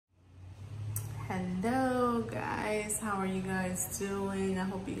Hello guys, how are you guys doing? I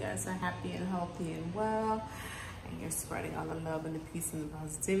hope you guys are happy and healthy and well, and you're spreading all the love and the peace and the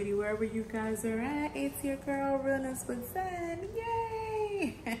positivity wherever you guys are at. It's your girl Realness with Zen.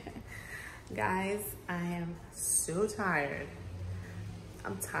 Yay! Guys, I am so tired.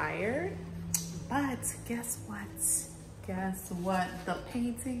 I'm tired, but guess what? The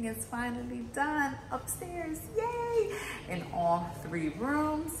painting is finally done upstairs. Yay! In all 3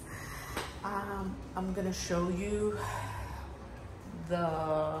 rooms. I'm gonna show you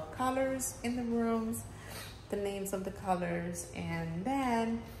the colors in the rooms, the names of the colors, and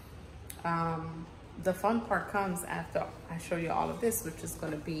then the fun part comes after I show you all of this, which is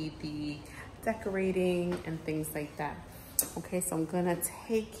gonna be the decorating and things like that. Okay, so I'm gonna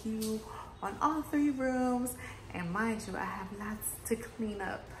take you on all 3 rooms, and mind you, I have lots to clean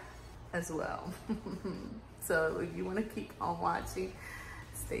up as well. So if you wanna keep on watching,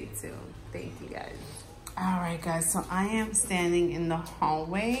 stay tuned. Thank you guys. All right guys, so I am standing in the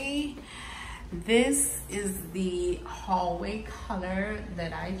hallway. This is the hallway color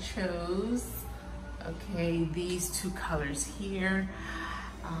that I chose. Okay, these 2 colors here.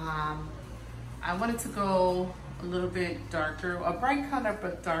 I wanted to go a little bit darker, a bright color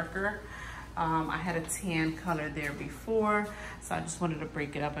but darker. I had a tan color there before, so I just wanted to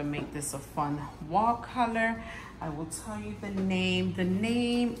break it up and make this a fun wall color. I will tell you the name. The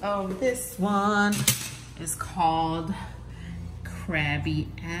name of this one is called Crabby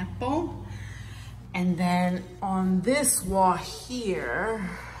Apple. And then on this wall here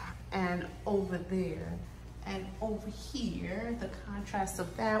and over there and over here, the contrast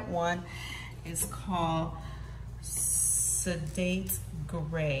of that one is called Sedate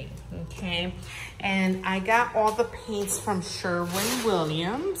Gray, okay? And I got all the paints from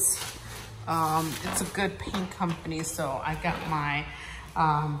Sherwin-Williams. It's a good paint company, so I got my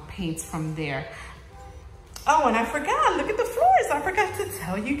paints from there. Oh, and I forgot, look at the floors. I forgot to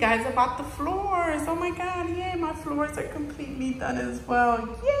tell you guys about the floors. Oh my God, yay, my floors are completely done as well,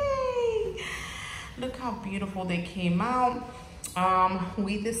 yay! Look how beautiful they came out.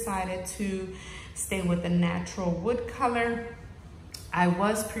 We decided to stay with the natural wood color. I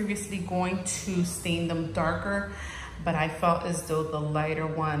was previously going to stain them darker, but I felt as though the lighter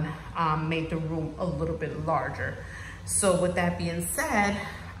one made the room a little bit larger. So with that being said,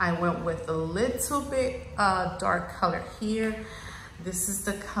 I went with a little bit dark color here. This is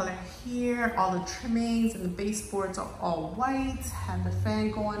the color here. All the trimmings and the baseboards are all white. Have the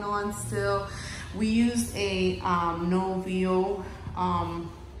fan going on still. We used a Novio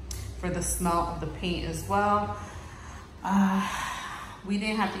for the smell of the paint as well. We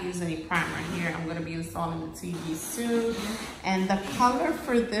didn't have to use any primer here. I'm gonna be installing the TV soon. And the color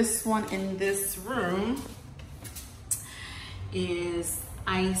for this one in this room is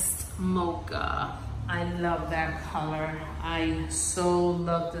Iced Mocha. I love that color. I so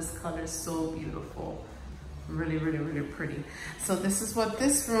love this color, so beautiful. Really, really, really pretty. So this is what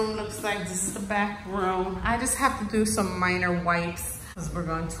this room looks like. This is the back room. I just have to do some minor wipes because we're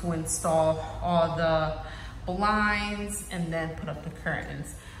going to install all the blinds and then put up the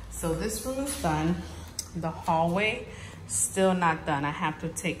curtains. So this room is done. The hallway still not done. I have to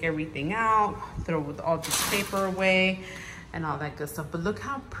take everything out, throw all this paper away and all that good stuff. But look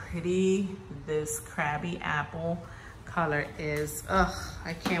how pretty this Crabby Apple color is. Ugh,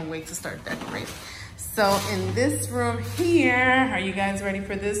 I can't wait to start decorating. So in this room here, are you guys ready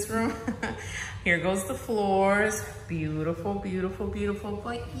for this room? Here goes the floors. Beautiful, beautiful, beautiful.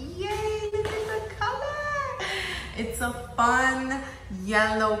 But yay, look at the color. It's a fun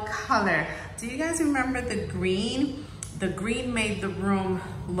yellow color. Do you guys remember the green? The green made the room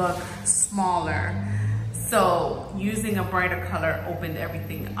look smaller. So using a brighter color opened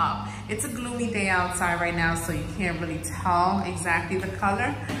everything up. It's a gloomy day outside right now, so you can't really tell exactly the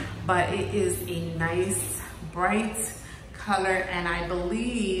color, but it is a nice bright color, and I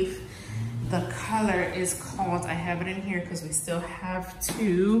believe the color is called, I have it in here because we still have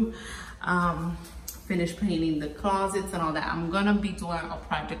to finish painting the closets and all that. I'm gonna be doing a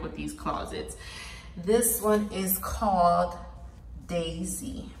project with these closets. This one is called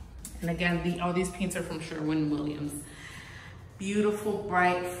Daisy. And again, all these paints are from Sherwin-Williams. Beautiful,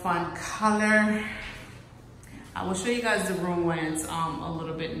 bright, fun color. I will show you guys the room when it's a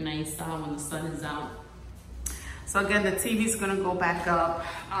little bit nice when the sun is out. So again, the TV is gonna go back up,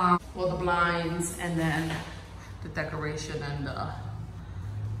 all the blinds, and then the decoration and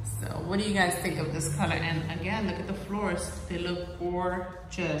so what do you guys think of this color? And again, look at the floors. They look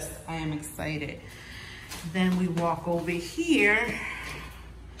gorgeous. I am excited. Then we walk over here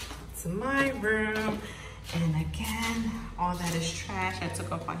to my room, And again, all that is trash. I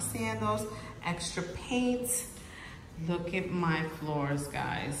took off my sandals, extra paint. Look at my floors,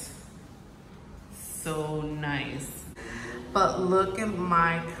 guys. So nice. But look at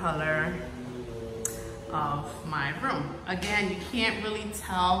my color of my room. Again, you can't really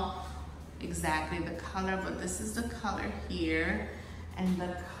tell exactly the color, but this is the color here. And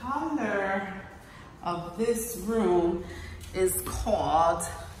the color of this room is called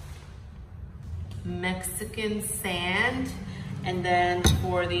Mexican Sand. And then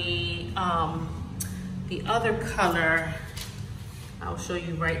for the other color, I'll show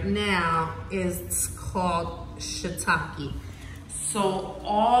you right now, is called Shiitake. So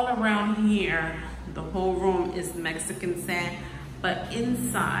all around here, the whole room is Mexican Sand, but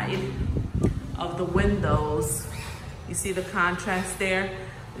inside of the windows, you see the contrast there?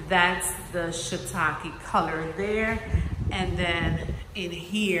 That's the Shiitake color there. And then in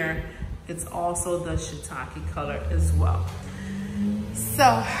here, it's also the Shiitake color as well.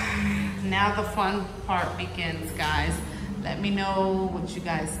 So now the fun part begins, guys. Let me know what you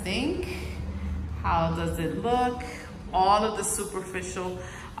guys think. How does it look? All of the superficial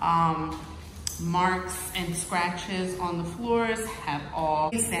marks and scratches on the floors have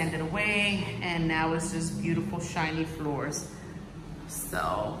all sanded away, and now it's just beautiful shiny floors.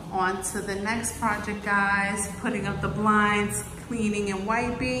 So on to the next project, guys. Putting up the blinds, cleaning and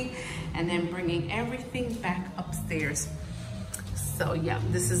wiping, and then bringing everything back upstairs. So yeah,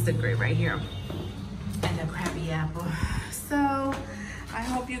 this is the grate right here and the Crabby Apple. So I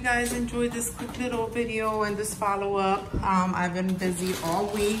hope you guys enjoyed this quick little video and this follow-up. I've been busy all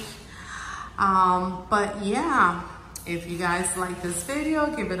week. But yeah, if you guys like this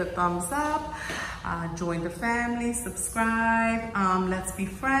video, give it a thumbs up. Join the family, subscribe. Let's be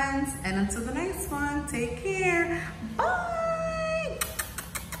friends. And until the next one, take care. Bye.